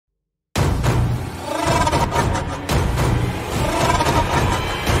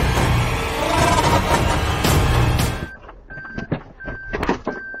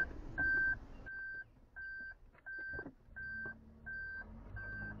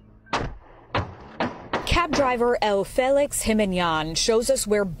Cab driver El Felix Jimenyan shows us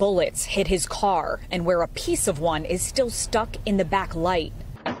where bullets hit his car and where a piece of one is still stuck in the back light.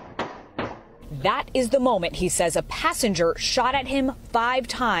 That is the moment, he says, a passenger shot at him 5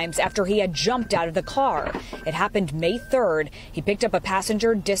 times after he had jumped out of the car. It happened May 3rd. He picked up a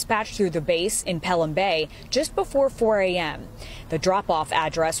passenger dispatched through the base in Pelham Bay just before 4 a.m. The drop-off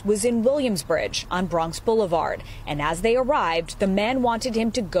address was in Williamsbridge on Bronx Boulevard, and as they arrived, the man wanted him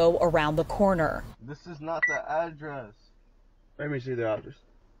to go around the corner. This is not the address. Let me see the address.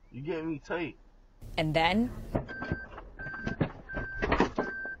 You get me tight. And then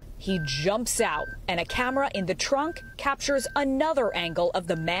he jumps out, and a camera in the trunk captures another angle of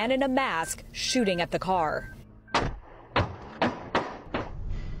the man in a mask shooting at the car.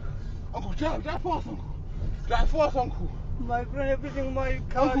 Uncle, drive fast, Uncle. Drive fast, Uncle. My friend, everything my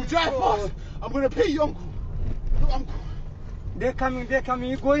car. Uncle, drive fast. I'm gonna pay you, Uncle. Look, Uncle. They're coming.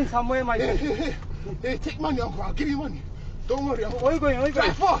 You're going somewhere, my friend. Hey, take money, Uncle. I'll give you money. Don't worry, Uncle. Where are you going?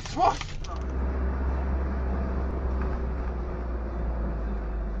 Drive fast.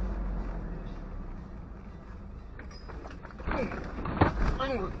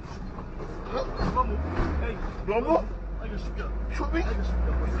 Lobo? Shoot me?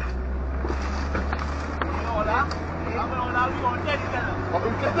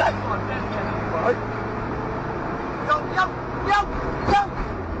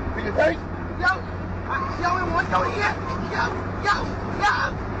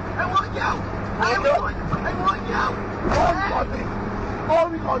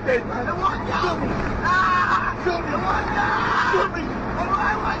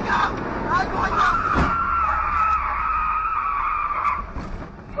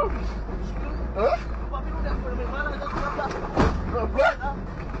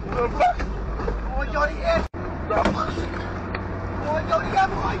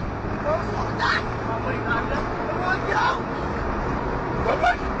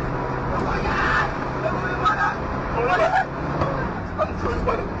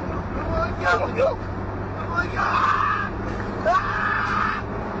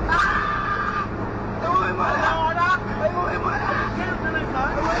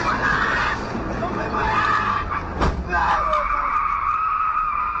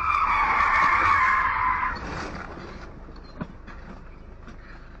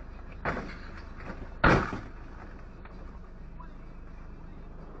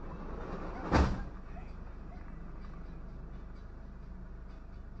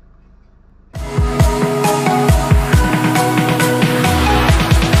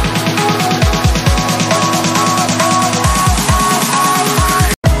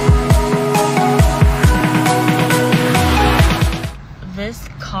 This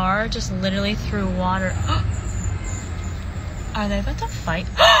car just literally threw water. Are they about to fight?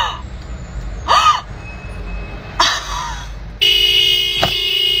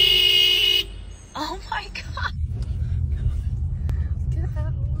 Oh my god. Let's get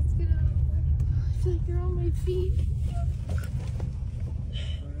out. I feel like you're on my feet.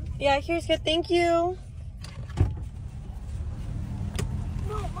 Yeah, here's good. Thank you.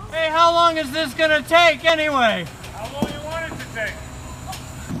 Hey, how long is this gonna take anyway? How long you want it to take?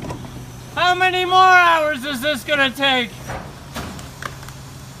 How many more hours is this gonna take?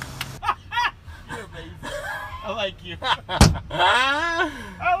 I like you. I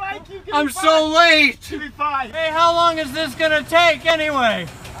like you. I'm so late. Give me 5. Hey, how long is this gonna take anyway?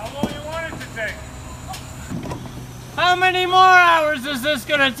 How long you want it to take? How many more hours is this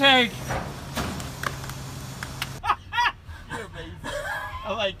gonna take?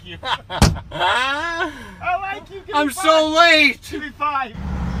 I like you. I like you. I'm so late. Give me 5.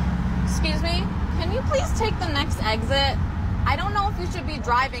 Excuse me, can you please take the next exit? I don't know if you should be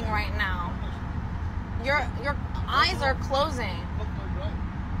driving right now. Your eyes are closing.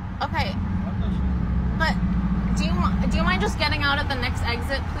 Okay, but do you mind just getting out at the next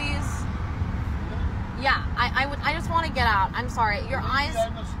exit, please? Yeah, I just want to get out. I'm sorry. Your eyes.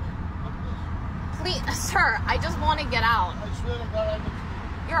 Please, sir, I just want to get out.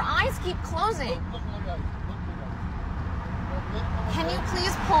 Your eyes keep closing. Can you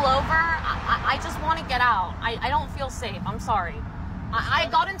please pull over? I just want to get out. I don't feel safe. I'm sorry. I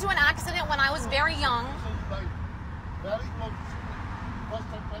got into an accident when I was very young.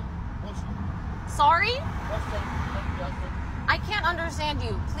 Sorry? I can't understand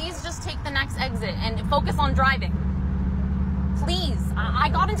you. Please just take the next exit and focus on driving. Please. I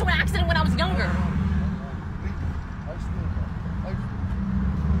got into an accident when I was younger.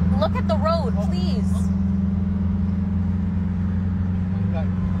 Look at the road, please.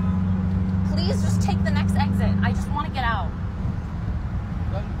 Please just take the next exit. I just want to get out.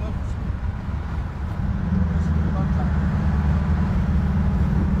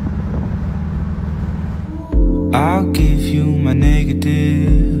 I'll give you my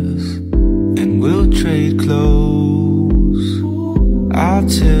negatives and we'll trade clothes. I'll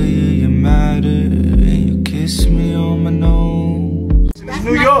tell you you matter and you kiss me on my nose. This is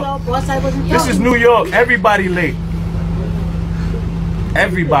New York. This is New York. Everybody late.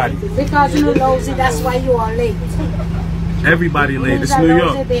 Everybody. Because you're nosy, that's why you are late. Everybody late. It's New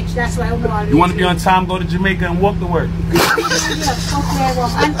York. Bitch, that's why I'm late. You want to be on time, go to Jamaica and walk to work. And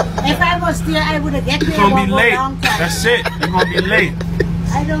if I was there, I would have get there. You're going to be late. That's it. You're going to be late.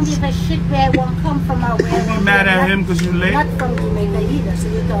 I don't give a shit where I won't come from or where. Don't be mad at him because you're late. Not from Jamaica either, so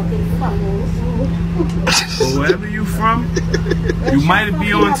you're talking from. But wherever you from, you might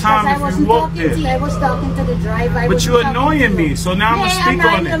be on time if you walk there. I was talking to the driver. But you're annoying me, so now I'm going to speak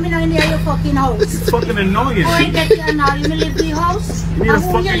on it. I'm not near your fucking house. You're fucking annoying. I get you now. You live the house? You need a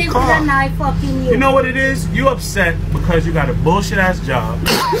fucking car. You know what it is? You upset because you got a bullshit ass job.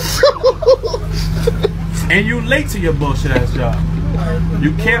 And you late to your bullshit ass job.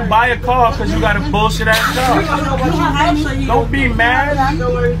 You can't buy a car because you got a bullshit ass job. Don't be mad.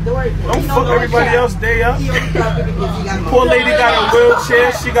 Don't fuck everybody else's day up. Poor lady got a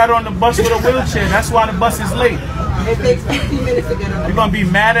wheelchair. She got on the bus with a wheelchair. That's why the bus is late. It takes 15 minutes to get on. You gonna be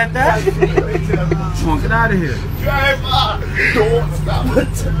mad at that? Come on, get out of here.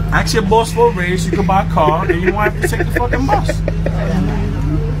 Ask your boss for a raise. You can buy a car and you won't have to take the fucking bus.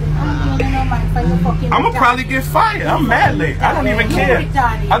 I'm gonna probably get fired. I'm mad late. I don't even care.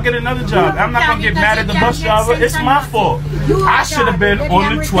 I'll get another job. I'm not gonna get mad at the bus driver. It's my fault. I should have been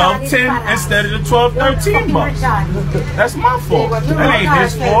on the 1210 instead of the 1213 bus. That's my fault. That ain't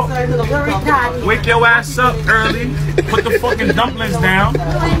his fault. Wake your ass up early. Put the fucking dumplings down.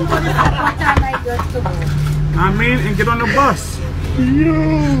 I mean, and get on the bus.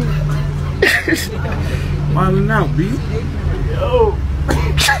 Wildin' out, B. Yo.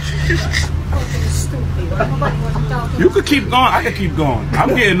 You could keep going. I could keep going.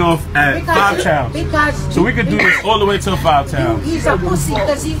 I'm getting off at 5 towns. So we could do this all the way till 5 towns. He's a pussy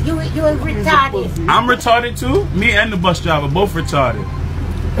because you're retarded. I'm retarded too? Me and the bus driver, both retarded.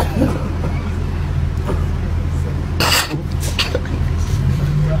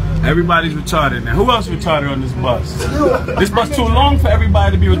 Everybody's retarded now. Who else retarded on this bus? This bus too long for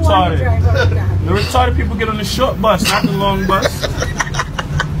everybody to be retarded. The retarded people get on the short bus, not the long bus.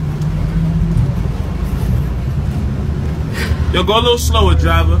 Yo, go a little slower,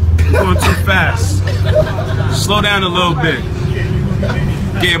 driver. You're going too fast. Slow down a little bit.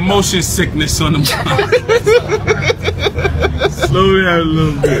 Get motion sickness on the bus. Slow down a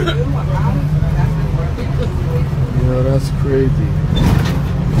little bit. Yo, that's crazy.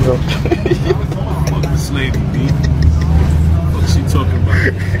 Yo. Fuck this lady, B. What she talking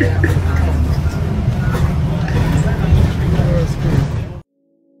about?